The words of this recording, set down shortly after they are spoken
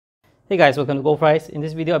Hey guys, welcome to goldfries. In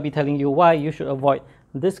this video I'll be telling you why you should avoid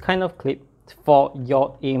this kind of clip for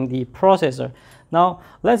your AMD processor. Now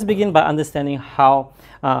let's begin by understanding how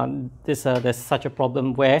there's such a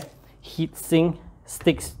problem where heatsink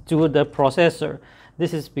sticks to the processor.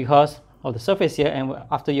 This is because of the surface here, and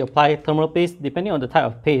after you apply thermal paste, depending on the type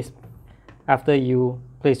of paste, after you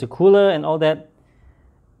place the cooler and all that,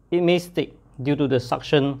 it may stick due to the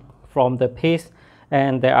suction from the paste,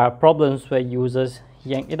 and there are problems where users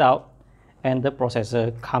yank it out and the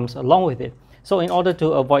processor comes along with it. So in order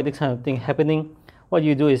to avoid this kind of thing happening, what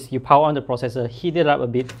you do is you power on the processor, heat it up a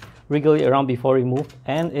bit, wriggle it around before remove,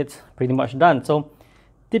 and it's pretty much done. So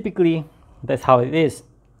typically that's how it is.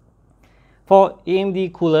 For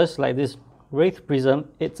AMD coolers like this Wraith Prism,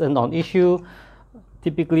 it's a non-issue,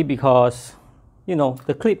 typically because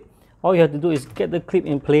the clip, all you have to do is get the clip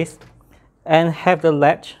in place and have the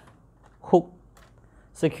latch hooked,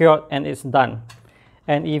 secured, and it's done.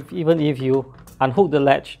 And even if you unhook the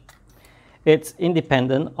latch, it's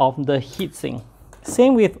independent of the heatsink.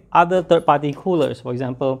 Same with other third-party coolers. For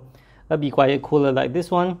example, a Be Quiet cooler like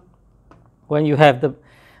this one. When you have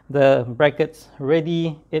the brackets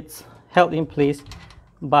ready, it's held in place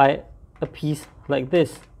by a piece like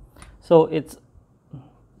this. So it's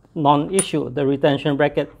non-issue. The retention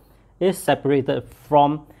bracket is separated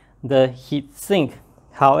from the heatsink.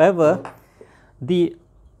 However, the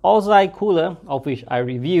Ozai cooler, of which I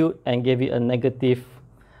reviewed and gave it a negative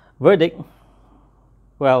verdict,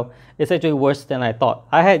 well, it's actually worse than I thought.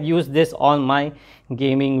 I had used this on my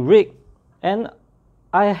gaming rig, and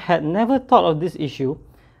I had never thought of this issue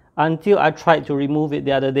until I tried to remove it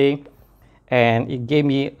the other day, and it gave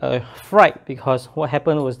me a fright, because what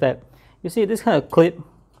happened was that, you see this kind of clip,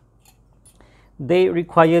 they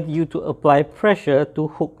required you to apply pressure to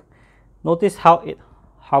hook. Notice how it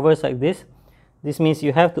hovers like this. This means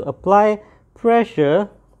you have to apply pressure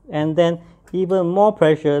and then even more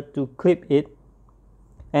pressure to clip it,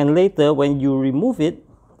 and later when you remove it,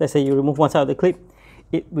 let's say you remove one side of the clip,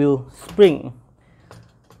 it will spring.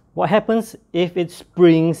 What happens if it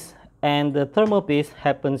springs and the thermal paste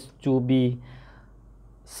happens to be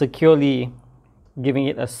securely giving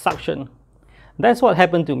it a suction? That's what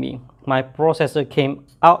happened to me. My processor came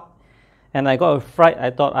out and I got a fright. I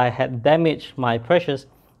thought I had damaged my precious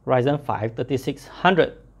Ryzen 5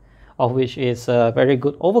 3600, of which is a very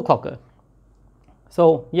good overclocker.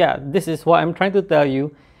 So yeah, this is what I'm trying to tell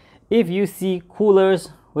you. If you see coolers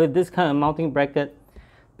with this kind of mounting bracket,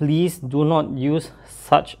 please do not use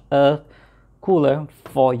such a cooler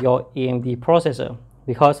for your AMD processor,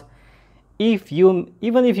 because even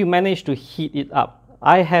if you manage to heat it up,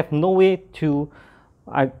 I have no way to,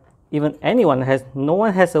 no one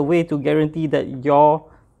has a way to guarantee that your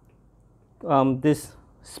this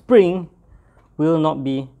spring will not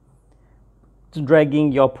be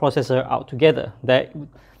dragging your processor out together.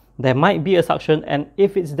 There might be a suction, and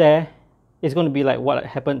if it's there, it's going to be like what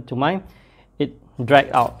happened to mine. It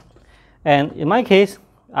dragged out, and in my case,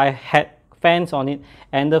 I had fans on it,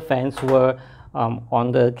 and the fans were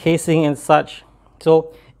on the casing and such,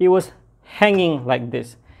 so it was hanging like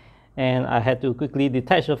this, and I had to quickly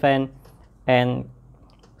detach the fan and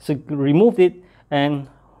remove it, and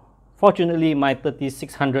fortunately my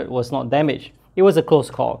 3600 was not damaged. It was a close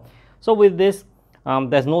call. So with this,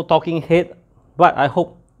 there's no talking head, but I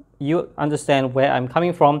hope you understand where I'm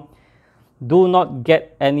coming from. Do not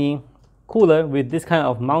get any cooler with this kind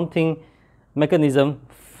of mounting mechanism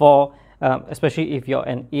for especially if you're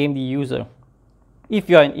an AMD user. If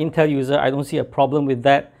you're an Intel user, I don't see a problem with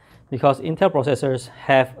that, because Intel processors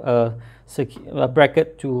have a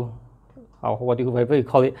bracket to, whatever you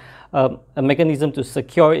call it, a mechanism to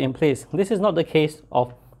secure it in place. This is not the case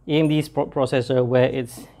of AMD's processor, where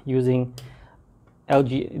it's using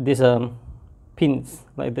pins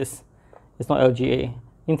like this. It's not LGA.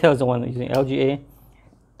 Intel is the one using LGA,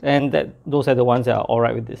 and those are the ones that are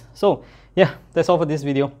alright with this. So yeah, that's all for this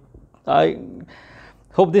video. I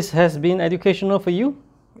hope this has been educational for you,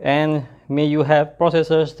 and may you have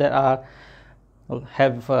processors that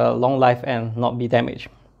have a long life and not be damaged.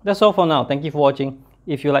 That's all for now. Thank you for watching.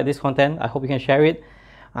 If you like this content, I hope you can share it.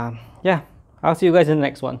 Yeah, I'll see you guys in the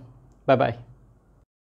next one. Bye bye.